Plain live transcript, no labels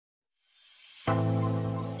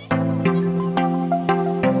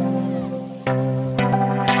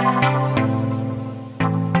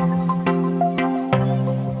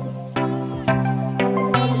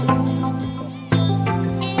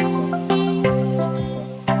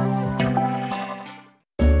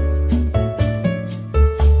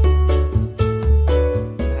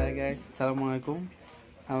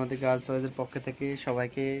Girls ওয়েজের পক্ষ থেকে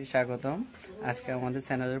সবাইকে স্বাগতম। আজকে আমাদের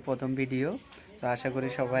চ্যানেলের প্রথম ভিডিও। তো আশা করি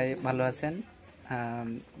সবাই ভালো আছেন।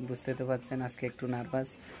 বুঝতে তো পারছেন আজকে একটু নার্ভাস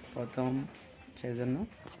প্রথম, সেই জন্য।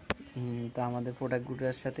 তো আমাদের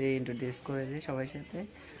প্রোডাক্টগুলোর সাথে ইন্ট্রোডিউস করে দিই সবার সাথে।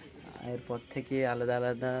 এরপর থেকে আলাদা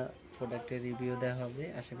আলাদা প্রোডাক্টের রিভিউ দেওয়া হবে।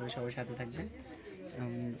 আশা করি সবাই সাথে থাকবেন।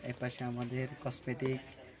 এর পাশে আমাদের কসমেটিক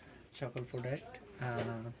সকল প্রোডাক্ট,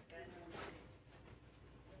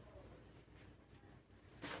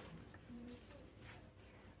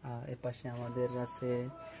 এর পাশে আমাদের আছে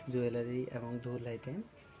জুয়েলারি এবং দুল আইটেম,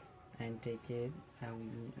 অ্যান্টিকের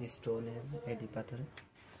স্টোনের, এডি পাথরের।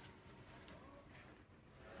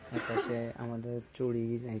 এর পাশে আমাদের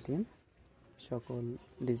চুড়ির আইটেম, সকল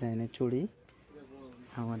ডিজাইনের চুড়ি,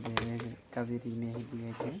 আমাদের কাবেরি মেহেদি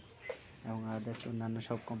আইটেম এবং আদার্স অন্যান্য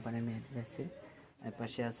সব কোম্পানির মেহেদি আছে। এর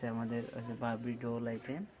পাশে আছে আমাদের বারবি ডোল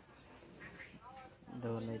আইটেম,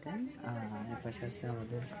 এর পাশে আছে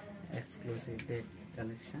আমাদের এক্সক্লুসিভ বেড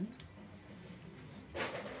কালেকশন।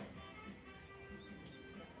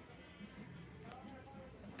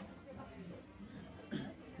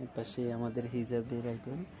 এর পাশে আমাদের হিজাবের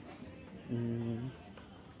আইটেম,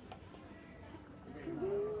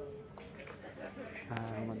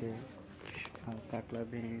 আমাদের কাটলা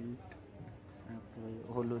বেল্ট, তারপরে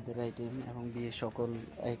হলুদের আইটেম এবং বিয়ে সকল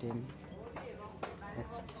আইটেম,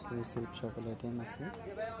 এক্সক্লুসিভ সকল আইটেম আছে।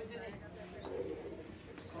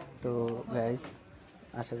 তো গাইস,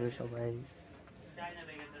 আশা করি সবাই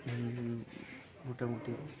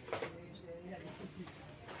মোটামুটি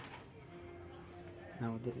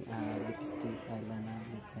আমাদের লিপস্টিক, আইলাইনার,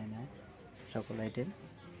 লিপলাইনার সকল আইটেম।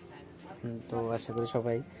 তো আশা করি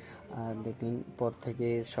সবাই দেখলেন, পর থেকে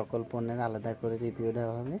সকল পণ্যের আলাদা করে রিভিউ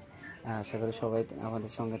দেওয়া হবে। আশা করি সবাই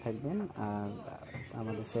আমাদের সঙ্গে থাকবেন আর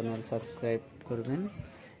আমাদের চ্যানেল সাবস্ক্রাইব করবেন।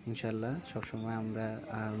 ইনশাল্লাহ সবসময় আমরা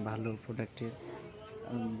ভালো প্রোডাক্টের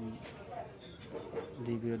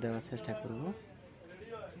রিভিউ দেওয়ার চেষ্টা করব।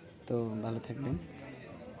 তো ভালো থাকবেন,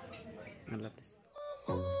 আল্লাহ হাফেজ।